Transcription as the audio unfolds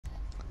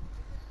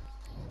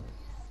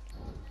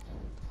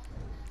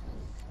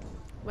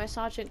Where's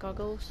Sergeant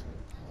Goggles?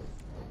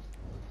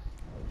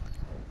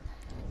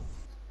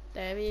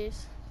 There he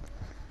is.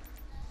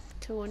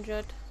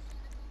 200.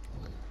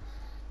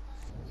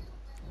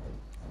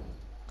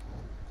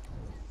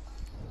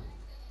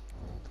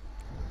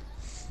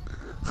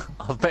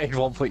 I've betted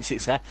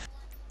 1.6 there.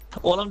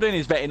 All I'm doing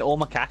is betting all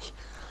my cash.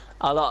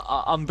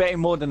 I'm betting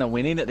more than I'm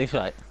winning at this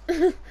rate.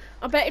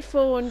 I betted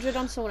 400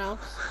 on someone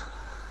else.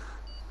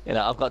 You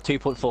know, I've got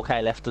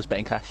 2.4k left as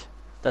betting cash.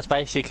 That's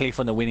basically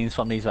from the winnings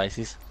from these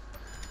races.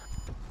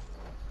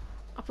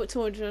 I put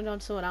 200 on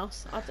someone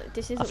else.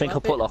 This isn't I think I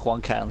worth put it. like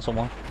 1k on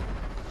someone.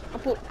 I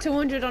put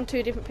 200 on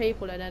 2 different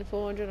people and then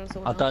 400 on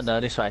someone else. I don't know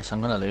this race,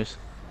 I'm gonna lose.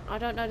 I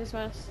don't know this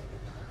race.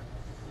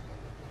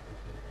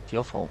 It's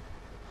your fault.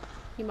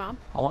 Your mum.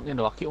 I want you in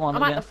the rocket one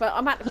I'm again. at the front.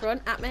 I'm at the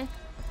front. At me.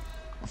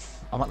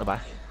 I'm at the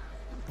back.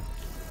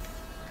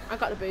 I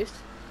got the boost.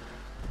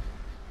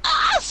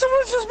 Ah!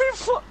 Someone's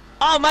just been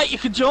Oh mate, you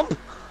can jump!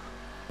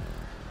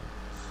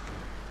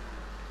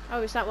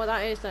 Oh, is that what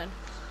that is then?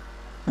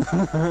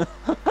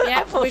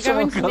 Yeah, we're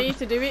going to need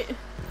to do it.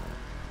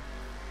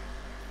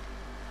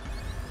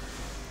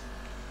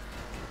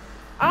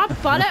 Oh,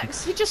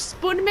 bollocks! He just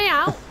spun me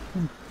out.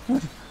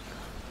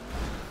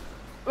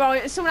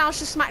 Right, someone else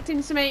just smacked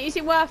into me. Is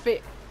it worth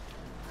it?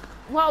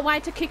 What a way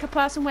to kick a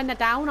person when they're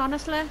down,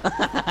 honestly.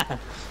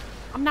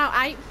 I'm now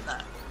 8th.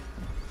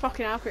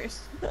 Fucking hell,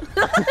 Chris.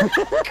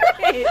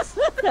 Chris!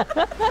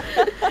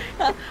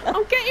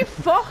 I'm getting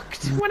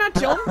fucked when I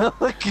jump. Oh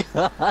my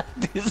god,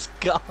 this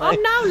guy.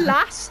 I'm now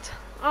last.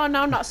 Oh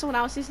no, not someone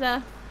else is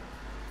there.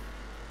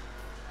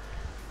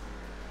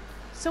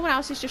 Someone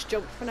else has just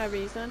jumped for no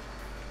reason.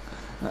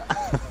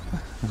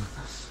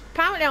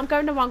 Apparently I'm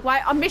going the wrong way.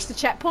 I missed the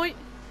checkpoint.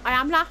 I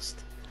am last.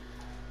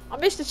 I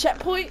missed the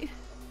checkpoint.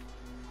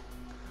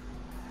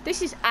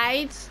 This is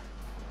AIDS.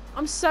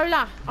 I'm so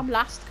last. I'm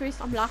last,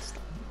 Chris. I'm last.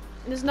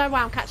 And there's no way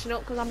I'm catching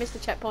up because I missed the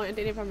checkpoint and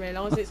didn't even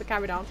realise it, so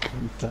carried on.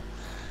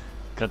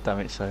 God damn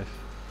it, Soph.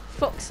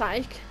 Fuck's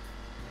sake.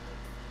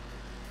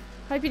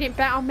 Hope you didn't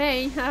bet on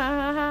me.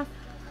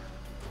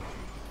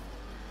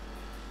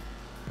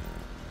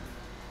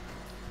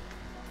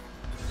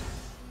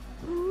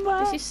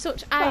 This is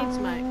such AIDS,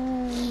 mate.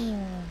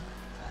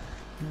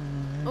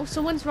 Oh,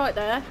 someone's right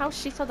there. How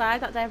shit are they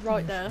that they're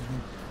right there?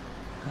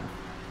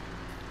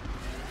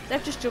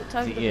 They've just jumped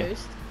over the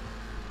boost.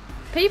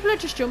 People are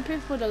just jumping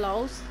for the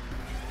lols.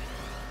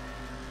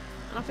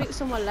 And I think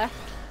someone left.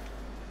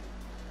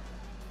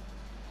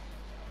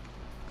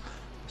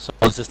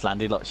 Someone's just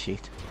landed like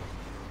shit.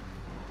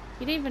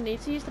 You didn't even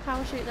need to use the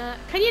parachute there.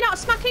 Can you not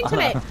smack into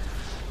me?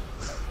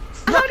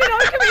 How did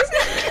I come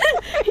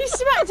in? He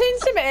smacked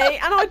into me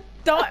and I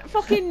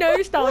fucking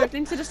nosedived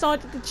into the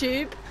side of the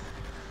tube.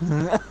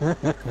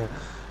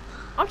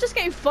 I'm just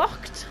getting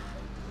fucked.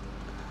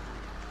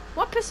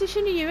 What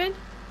position are you in?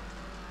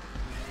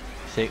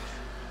 6th.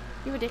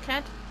 You a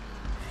dickhead.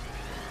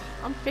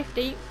 I'm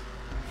 15th.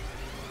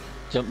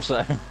 Jump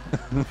zone.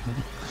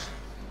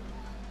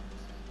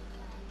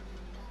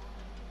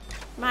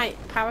 Mate,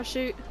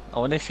 parachute. I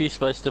wonder if you're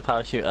supposed to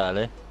parachute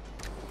early.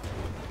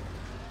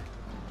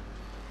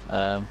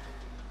 I'm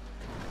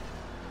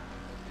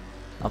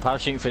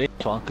parachuting for this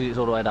one because it's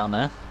all the way down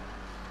there.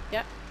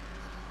 Yep.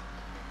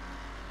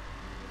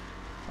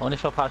 I wonder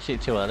if I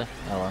parachute too early.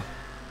 Oh well.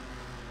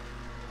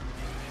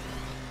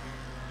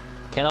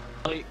 Can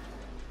I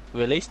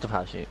release the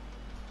parachute?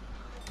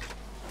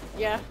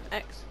 Yeah,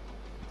 X.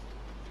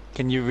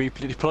 Can you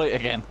redeploy it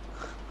again?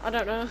 I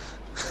don't know.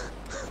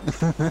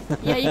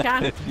 Yeah, you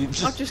can.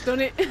 I've just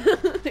done it.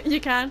 You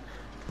can.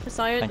 For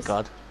science. Thank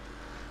God.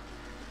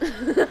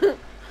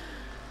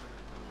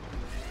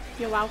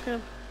 You're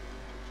welcome.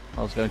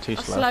 I was going too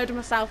slow. I slowed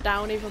myself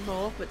down even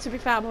more, but to be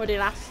fair, I'm already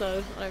last,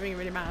 so I don't think it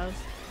really matters.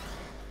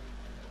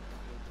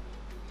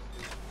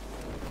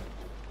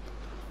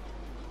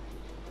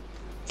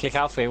 Kick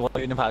out free while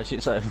you're in the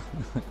parachute zone.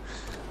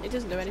 It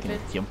doesn't do anything.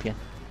 Jump you.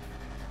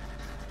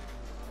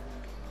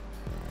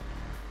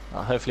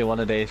 Hopefully one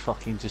of these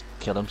fucking just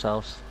kill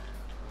themselves.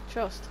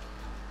 Trust.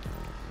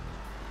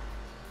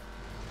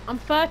 I'm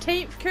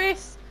 13th,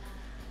 Chris.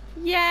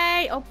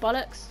 Yay! Oh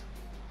bollocks.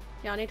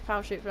 Yeah, I need a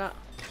parachute for that.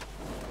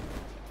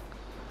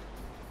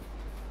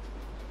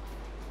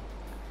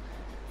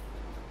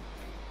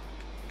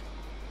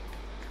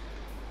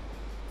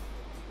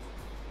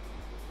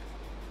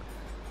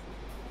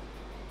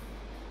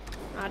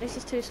 Ah, this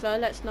is too slow.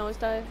 Let's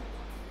nosedive.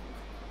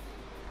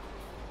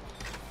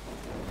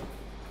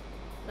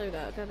 There we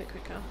go. Go a bit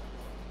quicker.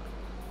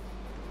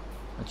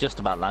 I just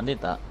about landed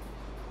that.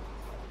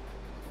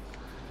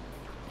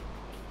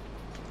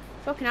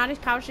 Fucking hell, this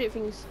parachute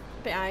thing's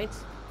a bit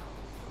AIDS.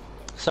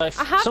 So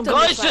some done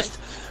guys this just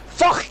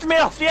fucked me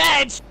off the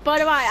edge! By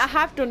the way, I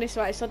have done this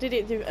race. I did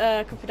it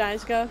a couple of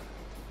days ago.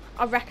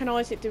 I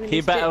recognise it doing this.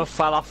 He better bit. have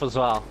fell off as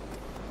well.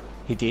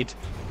 He did.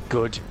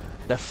 Good.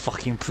 The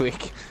fucking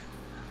prick.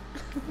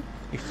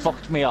 He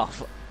fucked me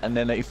off and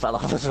then he fell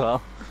off as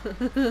well.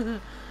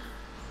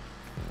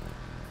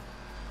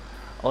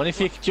 Only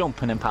if you could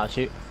jump and then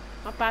parachute.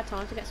 Not bad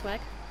time to get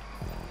swag.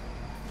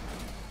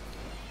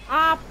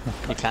 Ah,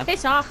 You can.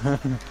 piss off.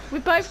 We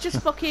both just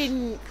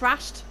fucking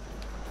crashed.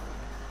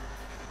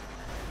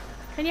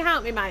 Can you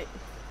help me, mate?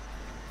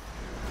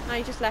 No,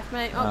 you just left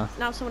me. Oh, No.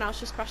 now someone else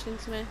just crashed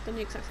into me. Done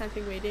the exact same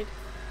thing we did.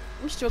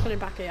 I'm struggling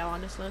back here,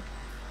 honestly.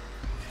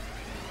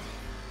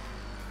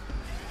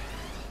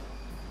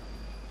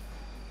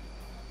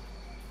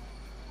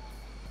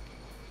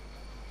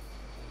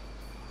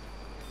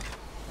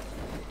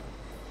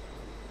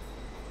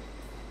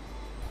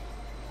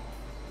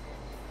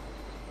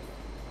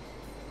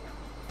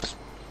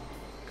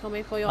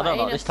 Coming for your I don't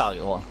like anus. this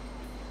target one.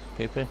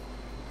 Poo-poo.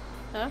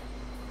 Huh?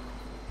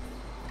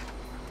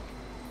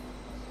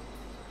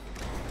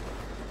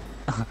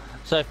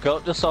 So go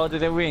up the side of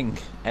the ring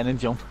and then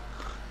jump.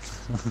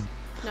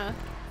 No.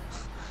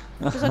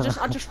 Because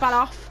I just fell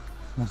off.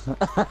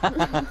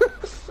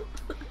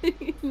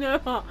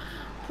 No.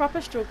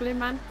 Proper struggling,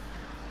 man.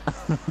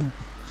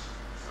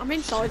 I'm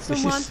inside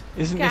someone.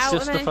 Isn't Get this out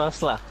just of the me.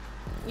 first lap?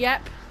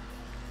 Yep.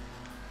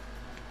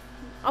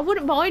 I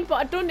wouldn't mind, but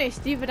I'd done this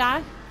the other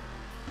day.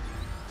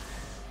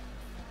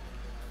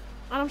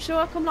 And I'm sure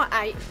I come like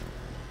 8th.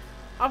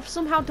 I've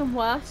somehow done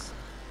worse.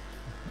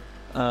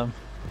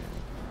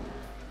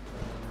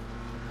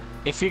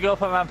 If you go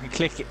up a ramp and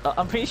click it,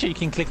 I'm pretty sure you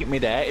can click it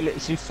mid-air, it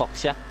literally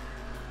fucks you.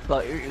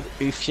 Like, it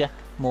oofs you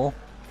more.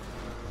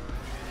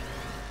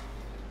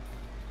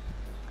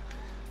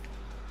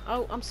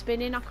 Oh, I'm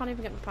spinning. I can't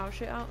even get my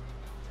parachute out.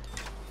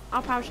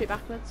 I'll parachute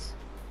backwards.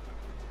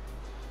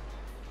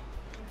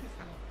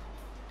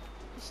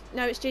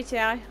 No, it's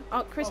GTA.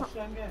 Oh, Chris,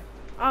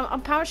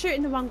 I'm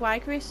parachuting the wrong way,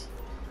 Chris.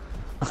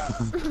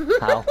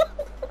 How?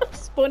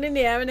 Spun in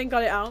the air and then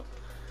got it out.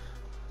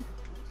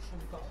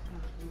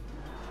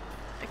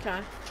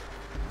 Okay.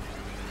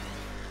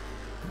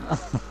 I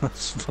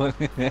spun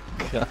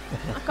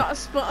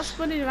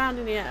it around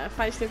in the air,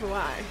 face the other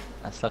way,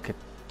 That's like a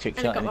trick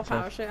and I shot. got my isn't it?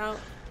 parachute out.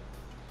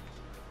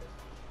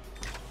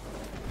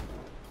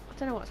 I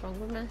don't know what's wrong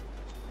with me,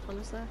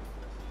 honestly.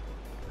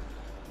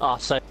 Oh,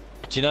 so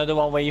do you know the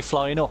one where you're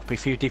flying up?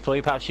 If you deploy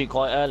your parachute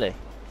quite early,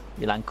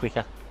 you land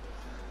quicker.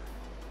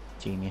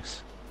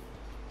 Genius.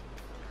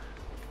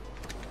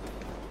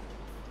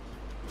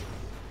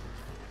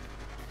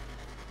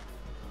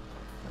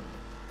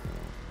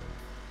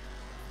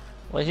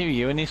 Where's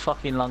you and these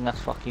fucking long ass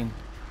fucking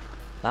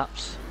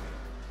laps?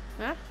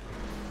 Huh?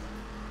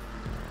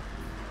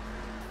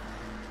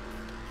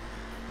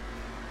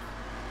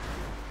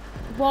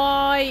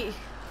 Why?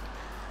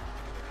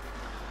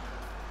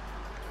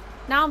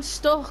 Now I'm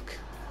stuck.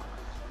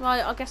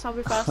 Right, I guess I'll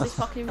reverse this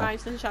fucking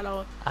race then,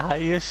 shall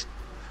I?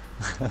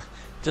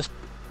 Just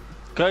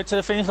go to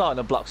the finish line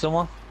and block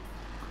someone.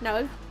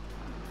 No.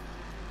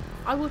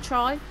 I will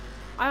try.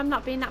 I am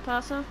not being that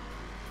person.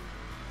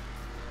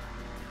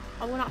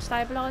 I will not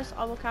stabilise.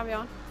 I will carry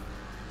on.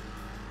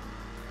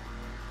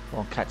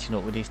 Well, I'm catching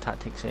up with these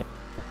tactics here.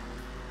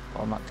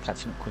 Well, I'm not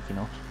catching up quick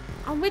enough.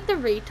 I'm with the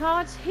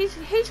retards. He's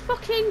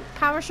fucking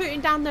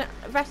parachuting down the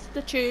rest of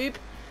the tube.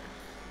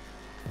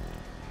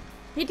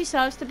 He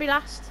deserves to be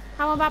last.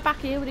 How am I back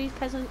here with these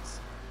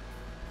peasants?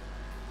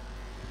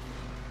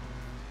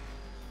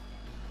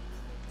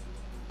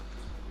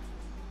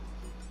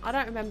 I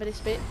don't remember this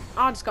bit.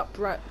 I just got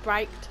braked.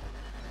 Braked.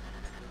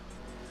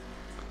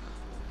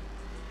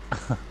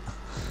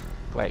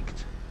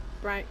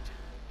 Braked.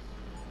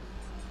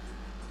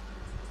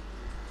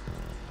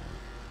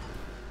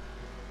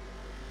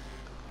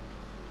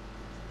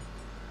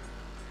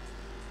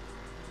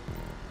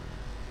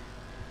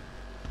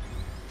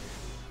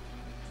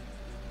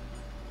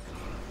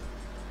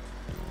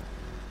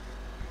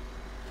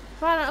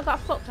 If I hadn't got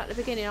fucked at the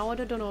beginning, I would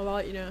have done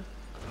alright, you know.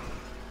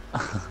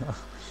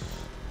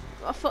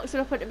 I fucked it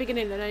up at the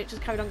beginning and then it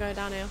just carried on going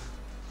downhill.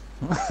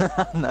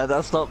 No,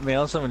 that's not me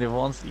on some of the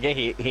ones. You get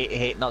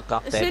hit, knocked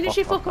off. As dead, soon as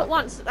you fuck up knocked.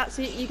 once, that's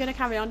it, you're going to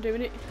carry on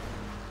doing it.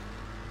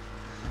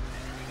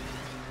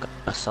 Got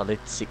a solid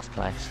 6th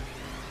place.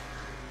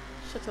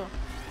 Shut up,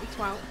 you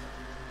twat.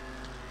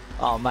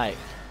 Oh, mate.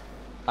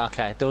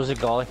 Okay, there was a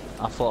guy.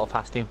 I thought I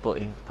passed him,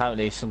 but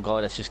apparently he's some guy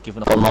that's just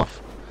given up on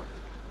life.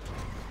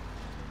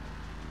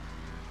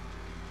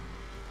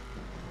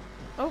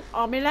 Oh,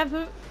 I'm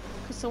 11th.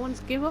 Because someone's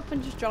give up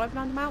and just drive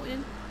around the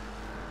mountain.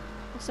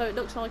 Or so it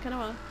looks like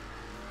anyway.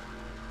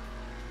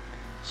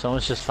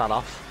 Someone's just fell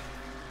off.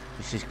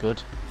 This is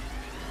good.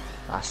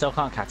 I still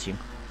can't catch him.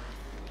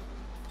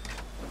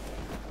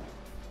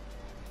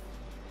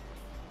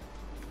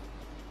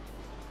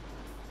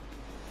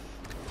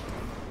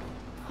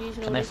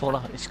 Can they fall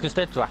off? It's because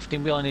they're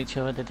drafting behind each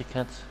other, the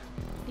dickheads.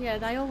 Yeah,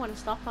 they all want to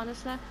stop,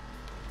 honestly.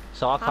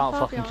 So I How can't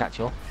far fucking behind? catch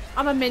up.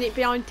 I'm a minute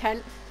behind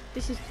 10th.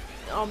 This is...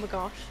 Oh my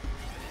gosh.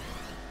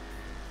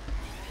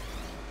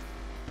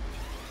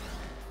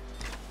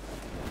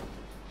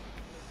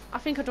 I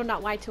think I've done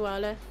that way too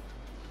early.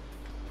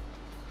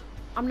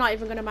 I'm not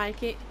even going to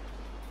make it.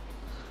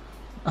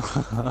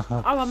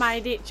 Oh, I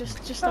made it.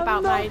 Just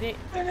about made it.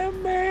 I'm not gonna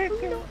make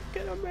it. I'm not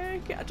gonna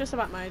make it. I just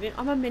about made it.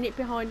 I'm a minute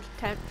behind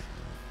 10th.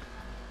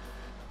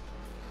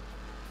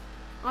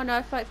 Oh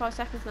no, 35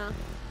 seconds now.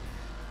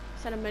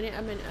 Said a minute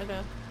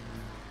ago.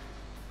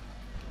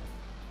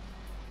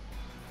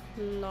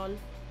 Lol.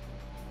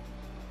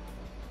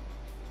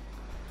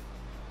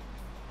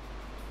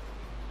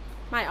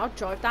 Mate, I'll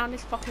drive down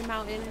this fucking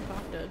mountain if I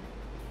have to.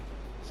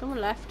 Someone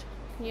left.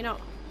 Can you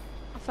not?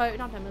 I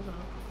voted on them as well.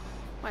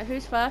 Wait,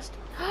 who's first?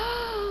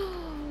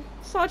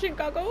 Sergeant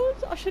Goggles.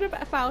 I should have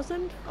bet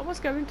 1,000. I was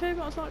going to,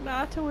 but I was like,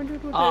 nah,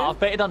 200 will do. Oh, I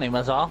betted on him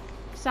as well.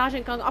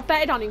 Sergeant Goggles. I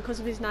betted on him because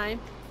of his name.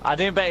 I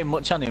didn't bet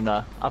much on him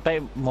though. I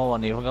bet more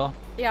on the other guy.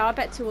 Yeah, I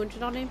bet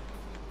 200 on him.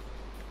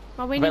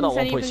 My I bet winnings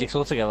like ain't 1.6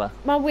 altogether.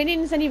 my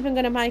winnings ain't even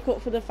going to make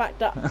up for the fact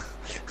that,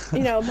 you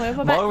know, my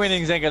other My bets.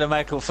 winnings ain't gonna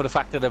make up for the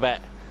fact of the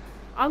bet.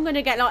 I'm going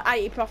to get like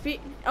 80 profit.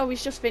 Oh,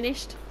 he's just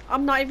finished.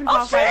 I'm not even Oh,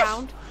 halfway fifth?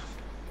 around.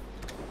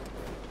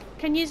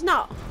 Can yous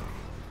not?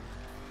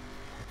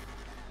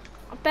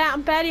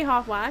 I'm barely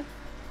halfway.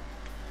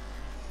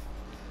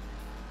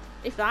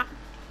 If that.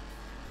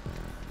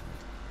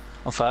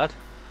 I'm third.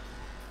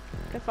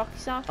 Go fuck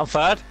yourself. I'm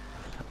third.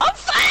 I'm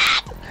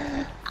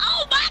third!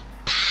 Oh my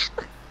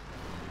god!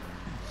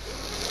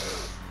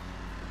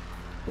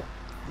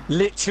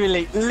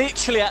 Literally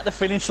at the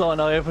finish line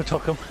I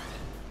overtook him.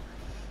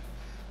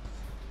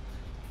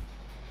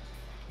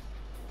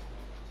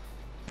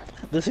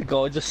 There's a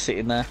guy just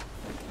sitting there.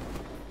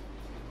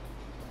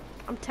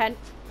 I'm 10th.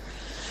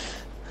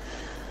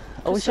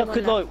 I wish I someone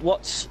could left. like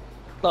watch,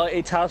 like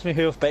it tells me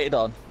who I've betted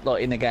on,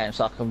 like in the game,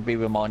 so I can be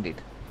reminded.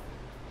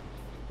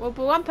 Well,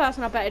 but one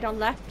person I betted on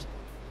left.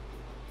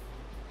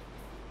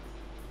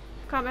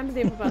 Can't remember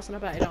the other person I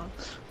betted on.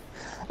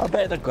 I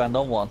betted £1,000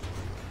 on one.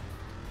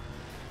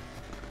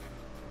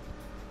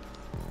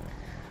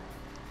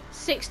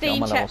 16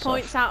 my level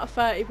checkpoints out of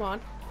 31.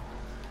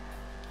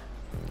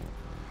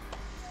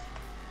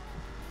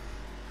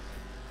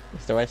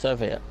 Is the race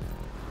over yet?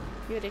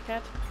 You a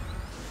dickhead.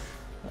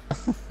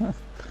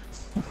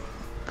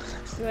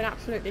 You're an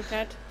absolute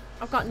dickhead.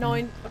 I've got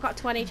 9. I've got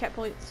 20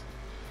 checkpoints.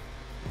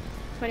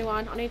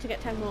 21. I need to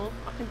get 10 more.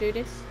 I can do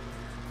this.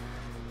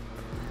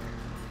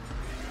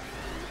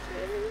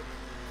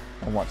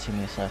 I'm watching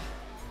you, sir.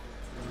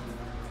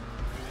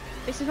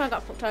 This is when I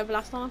got fucked over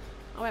last time.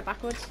 I went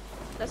backwards.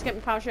 Let's get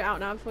my parachute out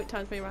now before it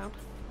turns me around.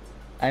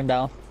 Aim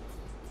down.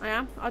 I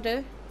am. I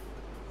do.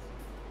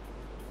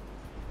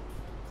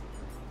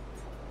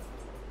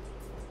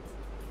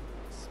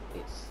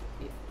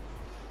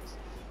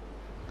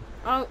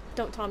 Oh,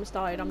 don't time me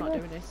started. I'm not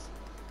doing this.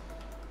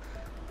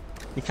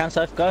 You can,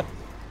 sir. Go.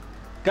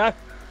 Go.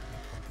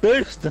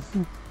 Boost.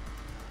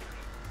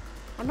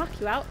 I'll knock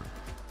you out.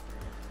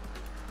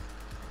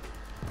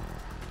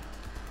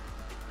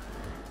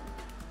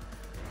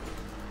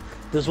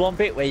 There's one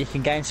bit where you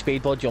can gain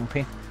speed by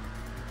jumping.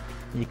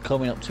 You're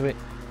coming up to it.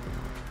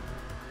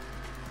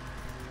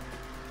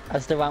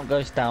 As the ramp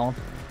goes down,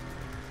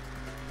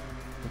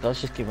 the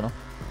guy's just giving up.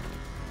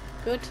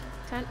 Good.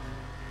 10.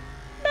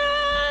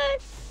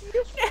 Nice!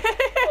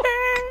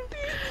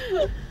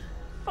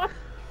 Fuck.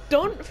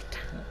 Don't.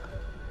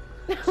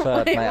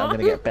 Third, Wait, mate, I'm what?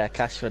 gonna get bare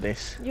cash for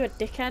this. You're a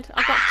dickhead.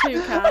 I've got I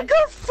 2k.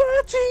 got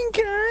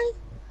 13k!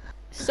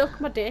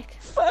 Suck my dick.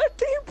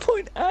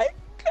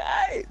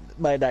 13.8k!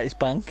 Mate, that is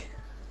bank.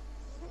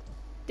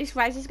 This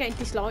race is getting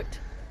disliked.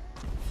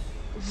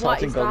 What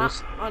Sergeant is Goggles.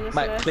 that?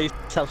 Honestly. Mate, please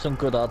have some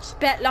good odds.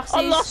 Bet losses.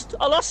 I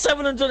lost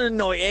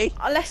 790.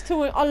 I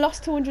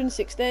lost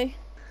 260.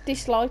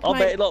 Disliked, I mate.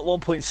 bet like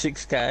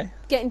 1.6k.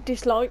 Getting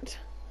disliked.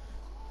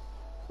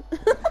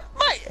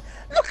 Mate,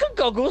 look at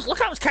Goggles. Look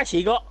how much cash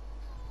he got.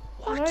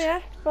 What? Oh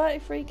yeah,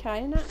 33k,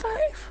 innit?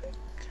 33k.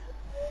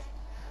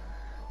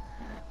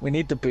 We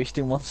need the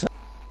boosting one. So.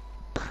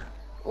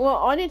 Well,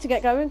 I need to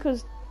get going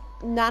because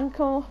Nan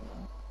come up.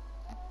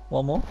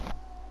 One more.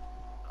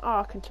 Oh,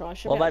 I can try.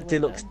 What about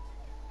Deluxe?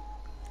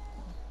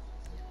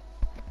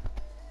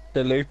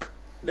 The loop.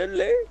 The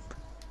loop.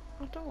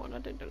 I don't want to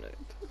do the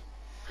loop.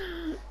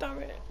 Damn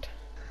it.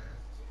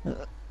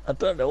 I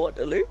don't know what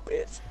the loop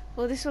is.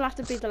 Well, this will have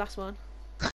to be the last one.